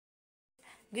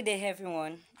Good day,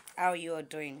 everyone. How you all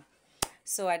doing?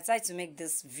 So I decided to make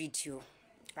this video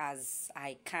as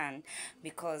I can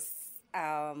because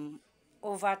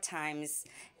over times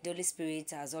the Holy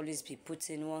Spirit has always been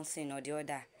putting one thing or the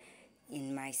other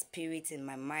in my spirit, in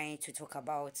my mind to talk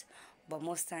about. But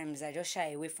most times I just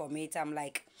shy away from it. I'm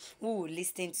like, who will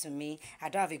listen to me? I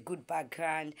don't have a good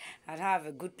background. I don't have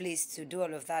a good place to do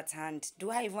all of that. And do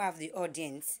I even have the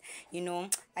audience?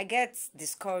 I get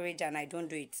discouraged and I don't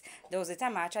do it. There was a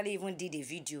time I actually even did a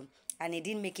video and it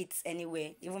didn't make it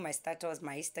anywhere. Even my status,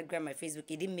 my Instagram, my Facebook,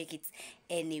 it didn't make it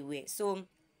anywhere. So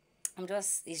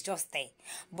it's just there.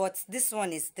 But this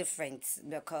one is different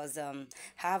because I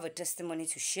have a testimony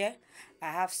to share.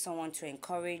 I have someone to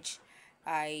encourage.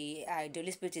 The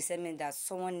Holy Spirit is telling me that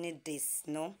someone need this,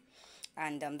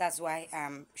 and that's why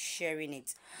I'm sharing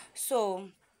it. So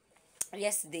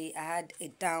yesterday I had a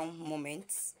down moment.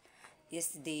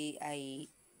 Yesterday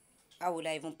how would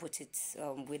I even put it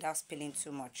without spilling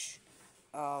too much?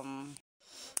 I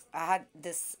had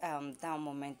this down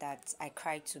moment that I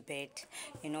cried to bed,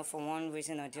 for one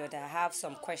reason or the other. I have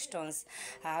some questions,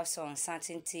 I have some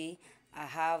uncertainty, I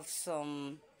have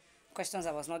some questions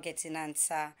I was not getting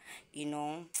answer, you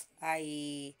know.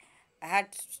 I had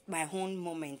my own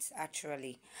moments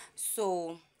actually.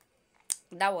 So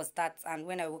that was that. And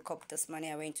when I woke up this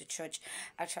morning, I went to church.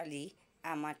 Actually,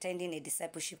 I'm attending a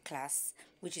discipleship class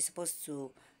which is supposed to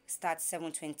start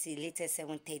 7:20, latest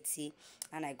 7:30,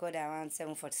 and I got there around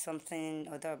 7:40 something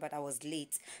other, but I was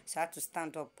late, so I had to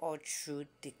stand up all through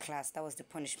the class. That was the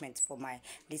punishment for my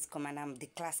late come, and I'm the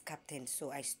class captain,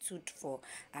 so I stood for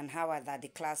an hour that the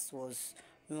class was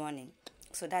running.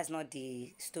 So that's not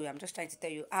the story. I'm just trying to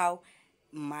tell you how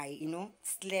my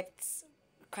slept,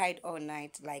 cried all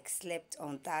night, like slept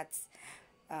on that,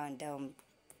 and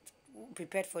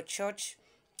prepared for church,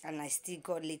 and I still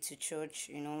got late to church,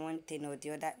 one thing or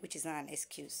the other, which is not an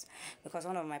excuse. Because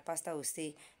one of my pastor will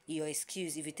say, your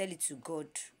excuse, if you tell it to God,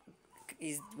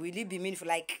 is will it be meaningful?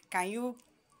 Like, can you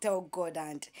tell God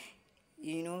and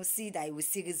see that he will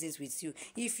see reasons with you?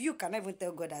 If you cannot even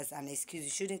tell God as an excuse,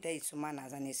 you shouldn't tell it to man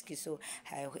as an excuse. So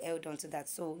I held on to that.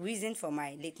 So reason for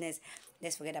my lateness,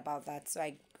 let's forget about that. So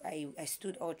I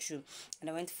stood all through, and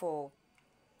I went for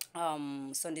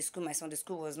Sunday school. My Sunday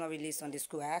school was not really Sunday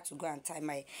school. I had to go and tie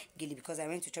my gilly because I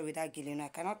went to church without gilly. I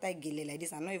cannot tie gilly like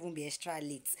this and not even be extra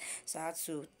late. So I had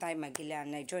to tie my gilly,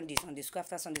 and I joined the Sunday school.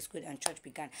 After Sunday school and church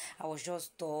began, I was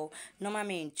just dull.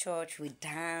 Normally in church we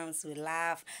dance, we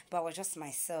laugh, but I was just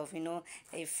myself.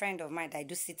 A friend of mine that I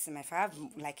do sit in my, if I have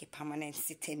like a permanent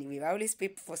seat anyway, I always pay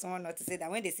for someone not to sit, and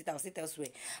when they sit, I'll sit elsewhere.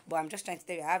 But I'm just trying to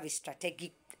tell you, I have a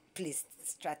strategic place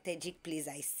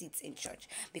I sit in church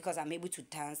because I'm able to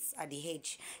dance at the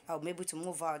edge. I'll be able to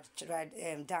move out,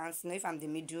 dance. If I'm the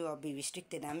middle, I'll be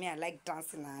restricted. I like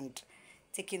dancing and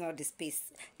taking all the space.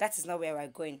 That is not where we're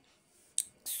going.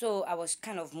 So I was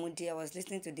kind of moody. I was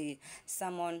listening to the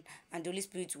sermon, and the Holy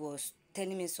Spirit was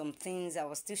telling me some things. I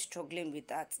was still struggling with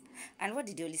that. And what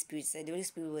did the Holy Spirit say? The Holy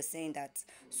Spirit was saying that,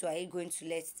 so are you going to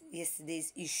let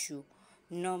yesterday's issue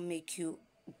not make you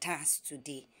dance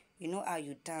today? You know how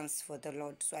you dance for the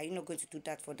Lord. So are you not going to do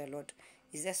that for the Lord?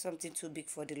 Is there something too big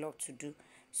for the Lord to do?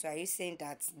 So are you saying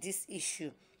that this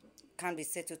issue can be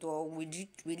settled, or will it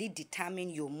really determine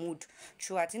your mood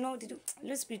throughout? The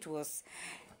Holy Spirit was,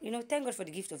 thank God for the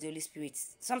gift of the Holy Spirit.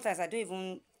 Sometimes I don't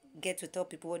even get to tell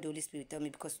people what the Holy Spirit tell me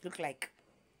because it look like,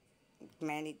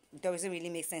 man, it doesn't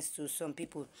really make sense to some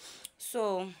people.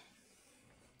 So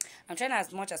I'm trying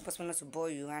as much as possible not to bore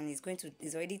you, and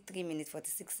it's already 3 minutes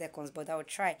 46 seconds, but I'll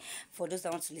try. For those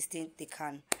that want to listen, they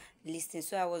can listen.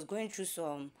 So I was going through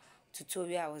some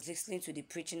tutorial. I was listening to the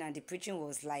preaching, and the preaching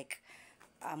was like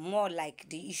more like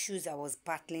the issues I was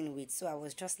battling with. So I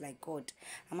was just like, God,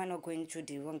 am I not going through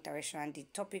the wrong direction? And the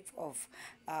topic of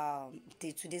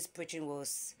today's preaching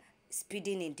was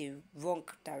speeding in the wrong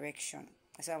direction.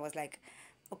 So I was like,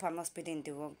 hope I'm not speeding in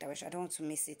the wrong direction. I don't want to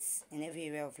miss it in every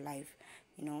area of life.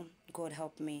 God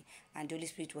help me. And the Holy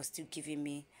Spirit was still giving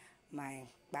me my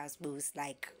boost,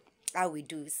 like how we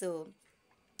do. So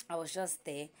I was just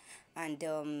there, and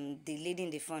the lady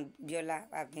in the front, Biola,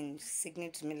 have been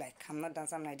signaling to me like I'm not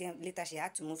dancing. I didn't. Later, she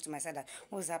had to move to my side. That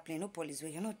what's happening? No police.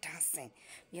 Well, you're not dancing.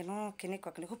 Can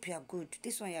I hope you are good.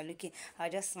 This one you're looking. I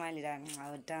just smiled and I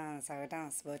will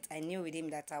dance. But I knew with him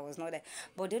that I was not there.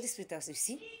 But the Holy Spirit was,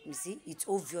 you see, it's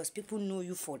obvious. People know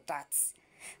you for that.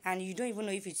 And you don't even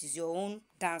know if it is your own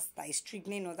dance that is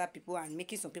triggering other people and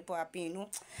making some people happy.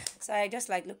 So I just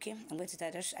like, okay, I'm going to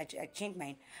that. I changed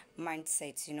my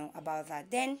mindset, about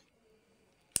that. Then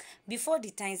before the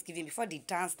Thanksgiving, before the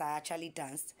dance that I actually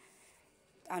danced,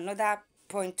 another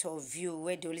point of view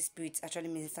where the Holy Spirit actually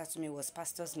ministered to me was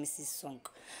Pastor Mrs. song.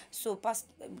 So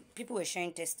people were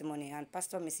sharing testimony, and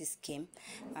Pastor Mrs. came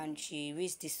and she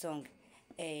raised the song.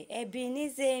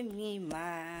 Ebenezer mi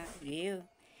Mario.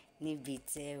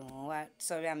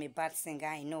 Sorry, I'm a bad singer,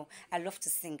 I know. I love to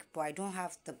sing, but I don't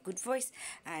have the good voice,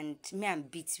 and me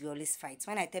and beats we always fight.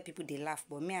 When I tell people, they laugh,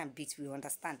 but me and beats we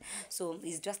understand. So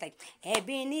it's just like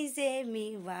Ebenezer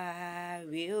mi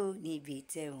Mario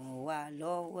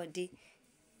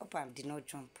Hope I did not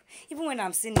jump. Even when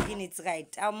I'm singing it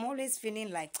right, I'm always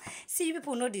feeling like, see, you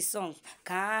people know the song.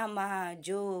 Kama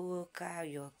joka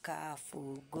yoka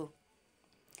fugo.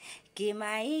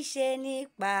 Kima ishe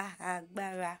nípa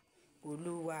agbára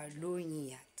Olúwa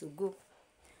lóyìn àtògo.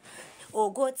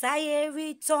 Ògo táyé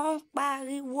rí tán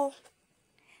pariwo.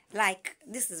 Like,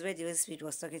 this is where the Holy Spirit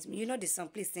was talking to me. You know the song,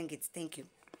 please sing it. Thank you.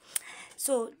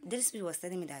 So, the Holy Spirit was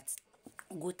telling me that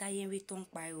ògo táyé rí tán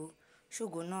pariwo.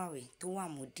 Ṣógo náà rè tó wà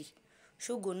módì.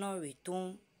 Ṣógo náà rè tó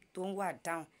ń wà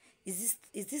down. Is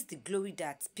this the glory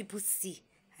that people see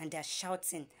and they're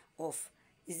shouting of?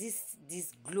 Is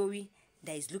this glory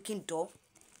that is looking dull?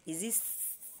 Is this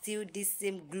still this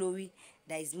same glory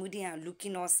that is moody and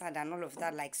looking all sad and all of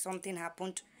that, like something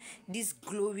happened? This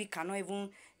glory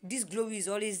is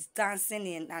always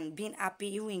dancing and being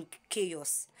happy even in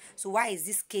chaos. So why is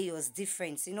this chaos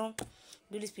different? You know,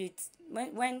 the Holy Spirit,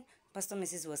 when Pastor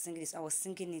Mrs. was singing this, I was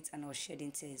singing it and I was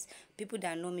shedding tears. People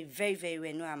that know me very, very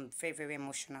well know I'm very, very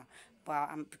emotional. But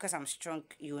because I'm strong,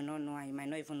 you will not know, and you might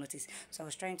not even notice. So I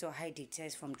was trying to hide the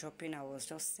tears from dropping. I was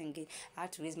just singing. I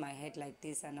had to raise my head like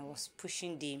this, and I was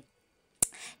pushing the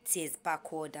tears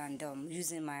backward and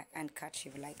using my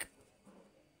handkerchief like.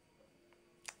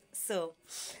 So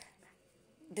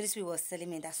this week was telling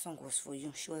me that song was for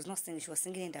you. She was not singing, she was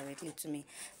singing it directly to me.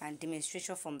 And the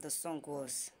demonstration from the song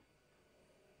was,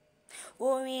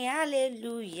 Orin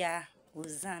hallelujah,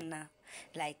 Hosanna.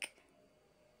 Like,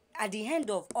 at the end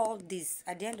of all this,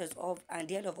 at the end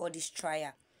of all this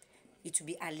trial, it will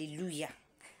be hallelujah.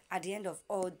 At the end of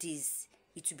all this,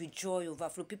 it will be joy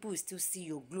overflow. People will still see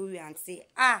your glory and say,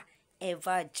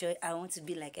 ever joy. I want to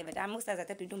be like ever. And most times I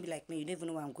tell people, don't be like me. You don't even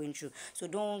know what I'm going through. So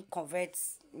don't convert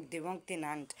the wrong thing.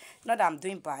 And not that I'm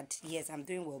doing bad. Yes, I'm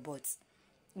doing well, but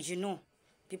you know,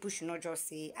 people should not just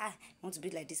say, I want to be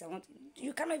like this.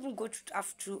 You cannot even go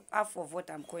through half of what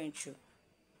I'm going through.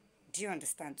 Do you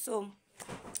understand? So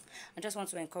I just want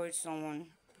to encourage someone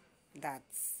that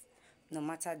no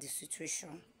matter the situation,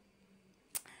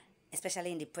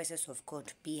 especially in the presence of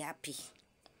God, be happy.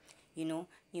 You know,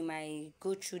 you might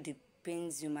go through the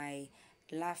pains, you might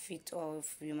laugh it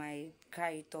off, you might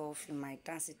cry it off, you might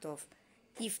dance it off.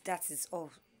 If that is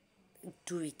all,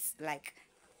 do it. Like,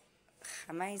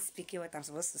 am I speaking what I'm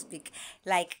supposed to speak?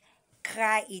 Like,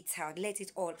 cry it out, let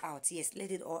it all out. Yes, let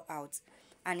it all out.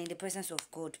 And in the presence of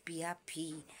God, be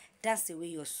happy. Dance away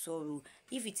your sorrow.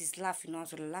 If it is laughing,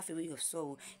 also laugh away your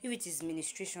sorrow. If it is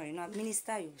ministration, you know,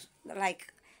 minister,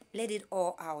 like, let it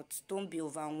all out. Don't be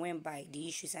overwhelmed by the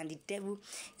issues. And the devil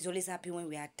is always happy when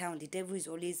we are down. The devil is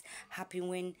always happy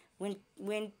when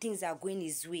things are going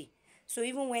his way. So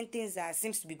even when things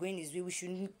seems to be going his way, we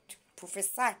should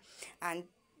prophesy and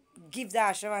give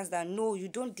that assurance that no, you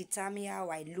don't determine how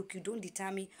I look, you don't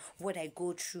determine what I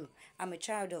go through. I'm a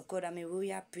child of God. I'm a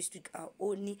royal priesthood, our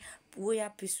only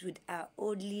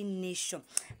nation.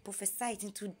 Prophesy it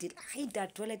into the he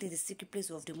that dwelleth in the secret place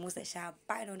of the Most High shall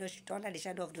abide under the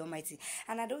shadow of the Almighty.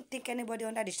 And I don't think anybody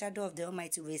under the shadow of the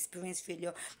Almighty will experience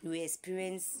failure, will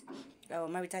experience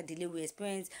marital delay, will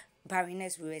experience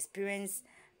barrenness, will experience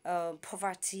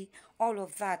poverty, all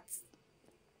of that.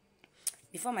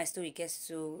 Before my story gets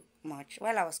so much,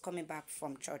 while I was coming back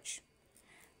from church,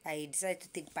 I decided to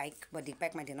take bike, but the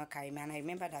bike did not carry me. And I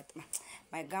remember that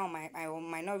my gown, I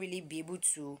might not really be able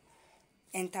to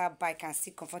enter bike and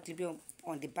sit comfortably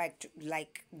on the bike.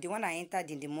 Like the one I entered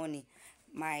in the morning,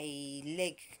 my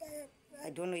leg, I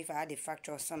don't know if I had a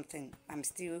fracture or something. I'm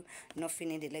still not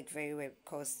feeling the leg very well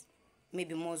because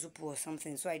maybe muscle pull or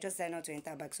something. So I just decided not to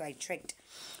enter bike, so I trekked.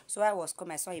 So I was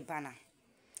coming, I saw a banner.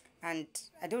 And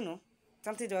I don't know.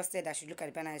 Something just said I should look at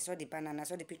the banner. I saw the banner and I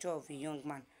saw the picture of a young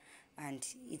man. And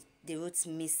they wrote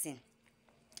missing.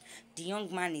 The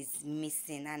young man is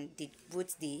missing. And they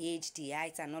wrote the age, the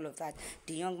height and all of that.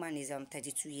 The young man is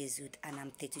 32 years old and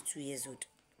I'm 32 years old.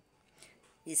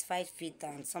 He's 5 feet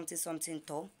and something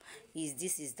tall.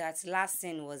 Is that. Last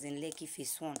scene was in Lekki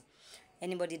Phase 1.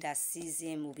 Anybody that sees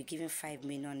him will be given 5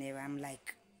 million naira. I'm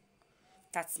like,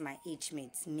 that's my age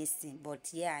mate missing.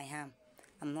 But yeah, I am.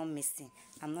 I'm not missing.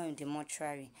 I'm not in the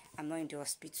mortuary. I'm not in the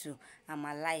hospital. I'm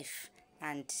alive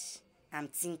and I'm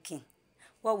thinking.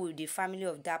 What will the family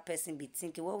of that person be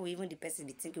thinking? What will even the person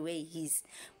be thinking where he is?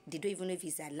 They don't even know if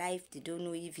he's alive. They don't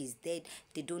know if he's dead.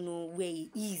 They don't know where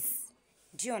he is.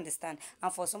 Do you understand?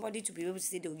 And for somebody to be able to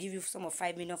say they'll give you some of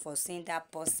 5 million for seeing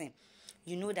that person,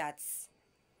 you know that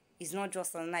it's not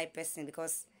just a nice person.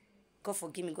 Because God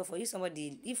forgive me, God forgive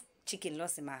somebody. If chicken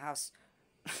lost in my house,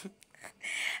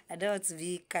 I don't want to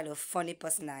be kind of funny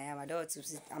person I am. I don't want to.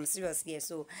 I'm serious here,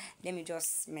 so let me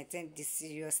just maintain this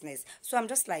seriousness. So I'm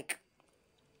just like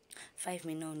 5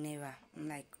 million naira. I'm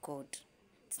like, God,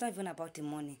 it's not even about the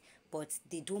money, but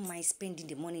they don't mind spending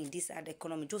the money in this hard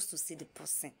economy just to see the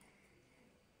person.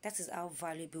 That is how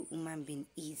valuable human being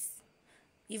is.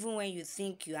 Even when you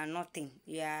think you are nothing,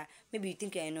 maybe you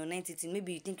think you are a non-entity,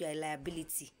 maybe you think you are a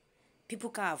liability,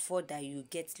 people can't afford that you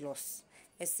get lost.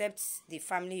 Except the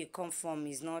family you come from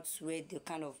is not where they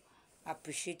kind of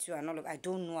appreciate you and all of. I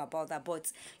don't know about that,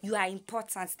 but you are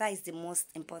important. That is the most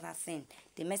important thing.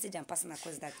 The message I'm passing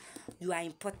across is that you are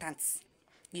important.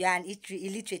 You are an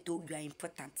illiterate, you are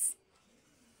important.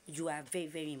 You are very,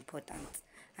 very important.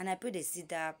 And I pray they see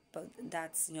that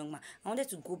young man. I wanted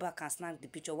to go back and snap the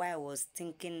picture while I was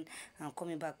thinking and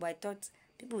coming back, but I thought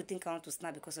people would think I want to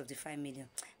snap because of the 5 million.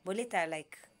 But later,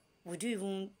 like, would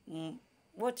you even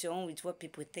what's your own with what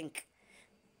people think?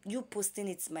 You posting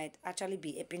it might actually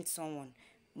be helping someone.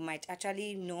 Might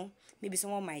actually maybe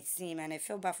someone might see him, and I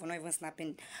felt bad for not even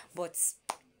snapping. But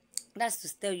that's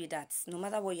to tell you that no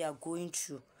matter what you are going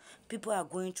through, people are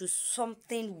going through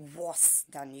something worse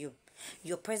than you.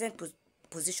 Your present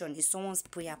position is someone's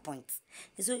prayer point.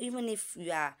 So even if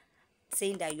you are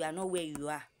saying that you are not where you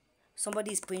are,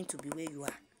 somebody is praying to be where you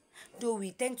are. Though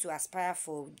we tend to aspire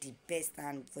for the best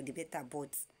and for the better,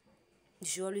 but you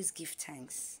should always give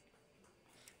thanks.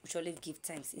 We should always give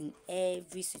thanks in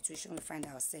every situation we find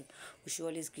ourselves. We should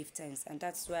always give thanks. And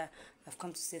that's why I've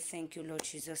come to say thank you, Lord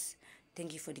Jesus.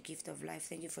 Thank you for the gift of life.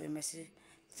 Thank you for your mercy.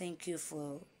 Thank you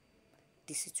for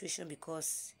the situation,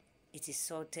 because it is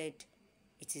sorted.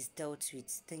 It is dealt with.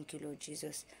 Thank you, Lord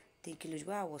Jesus. Thank you, Lord.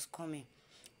 While I was coming,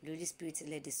 the Holy Spirit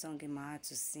led the song in my heart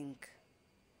to sing.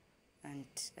 And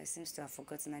I seem to have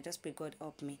forgotten. I just pray God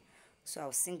help me. So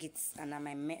I'll sing it and I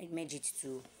might merge it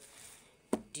to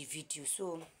the video.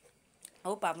 So I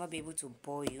hope I've not been able to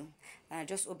bore you. And I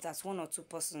just hope that one or two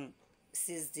person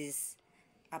sees this,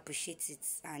 appreciates it,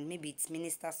 and maybe it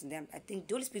ministers to them. I think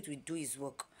the Holy Spirit will do his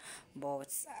work.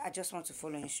 But I just want to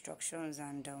follow instructions,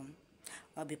 and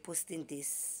I'll be posting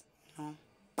this.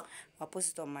 I'll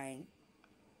post it on my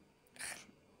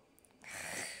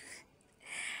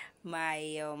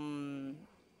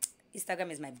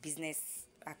Instagram is my business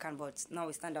account, but now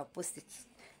we stand. I'll post it.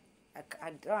 I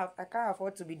can't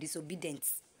afford to be disobedient,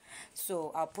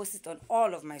 so I'll post it on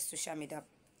all of my social media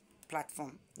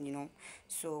platform.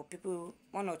 So people,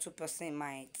 one or two person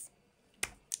might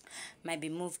be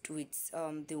moved with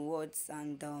the words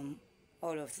and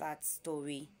all of that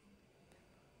story.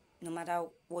 No matter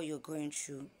what you're going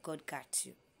through, God got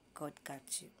you. God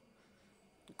got you.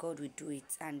 God will do it,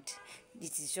 and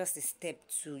it is just a step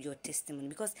to your testimony.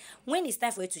 Because when it's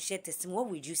time for you to share testimony, what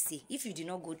would you say if you did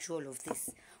not go through all of this?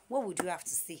 What would you have to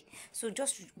say? So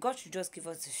God should just give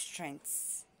us the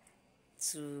strength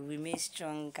to remain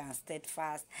strong and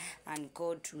steadfast, and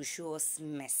God will show us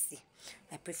mercy.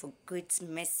 I pray for great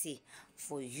mercy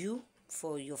for you,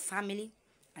 for your family,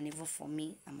 and even for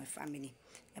me and my family.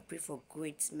 I pray for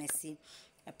great mercy.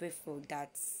 I pray for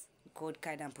that God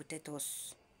guide and protect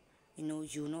us. You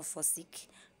will not fall sick.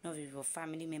 None of your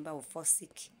family member will fall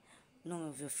sick. None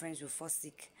of your friends will fall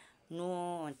sick.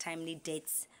 No untimely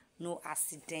deaths. No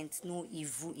accident. No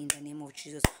evil in the name of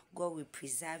Jesus. God will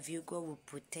preserve you. God will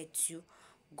protect you.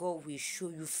 God will show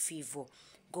you favor.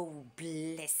 God will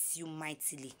bless you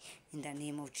mightily in the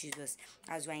name of Jesus.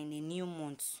 As we are in a new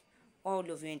month, all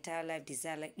of your entire life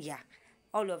desire,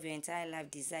 all of your entire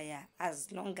life desire,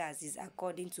 as long as it's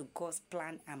according to God's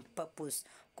plan and purpose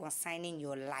concerning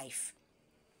your life,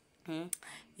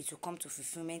 it will come to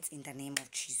fulfillment in the name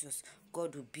of Jesus.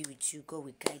 God will be with you. God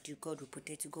will guide you. God will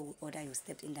protect you. God will order your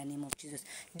steps in the name of Jesus.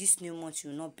 This new month, you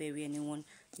will not bury anyone.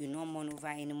 You will not mourn over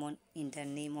anyone in the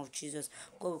name of Jesus.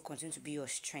 God will continue to be your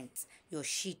strength, your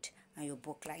shield, and your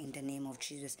buckler in the name of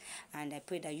Jesus. And I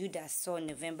pray that you that saw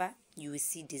November, you will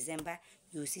see December,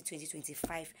 you will see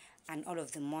 2025, and all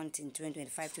of the months in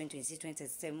 2025, 2026,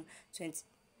 2027,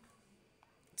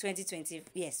 2020,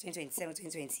 yes, 2027,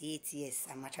 2028, yes,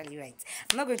 I'm actually right.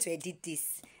 I'm not going to edit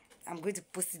this. I'm going to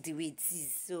post it the way it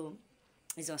is. So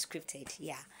it's unscripted,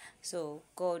 So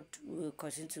God will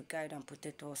continue to guide and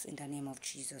protect us in the name of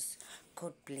Jesus.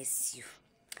 God bless you.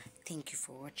 Thank you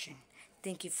for watching.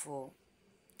 Thank you for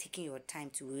taking your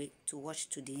time to watch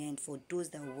to the end. For those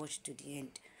that will watch to the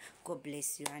end, God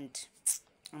bless you. And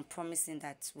I'm promising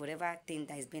that whatever thing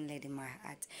that is being led in my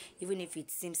heart, even if it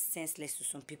seems senseless to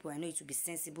some people, I know it will be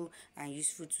sensible and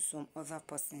useful to some other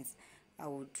persons. I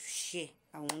would share.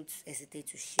 I won't hesitate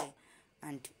to share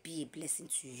and be a blessing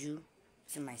to you,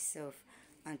 to myself,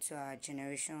 and to our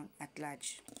generation at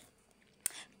large.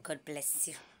 God bless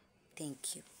you.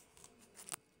 Thank you.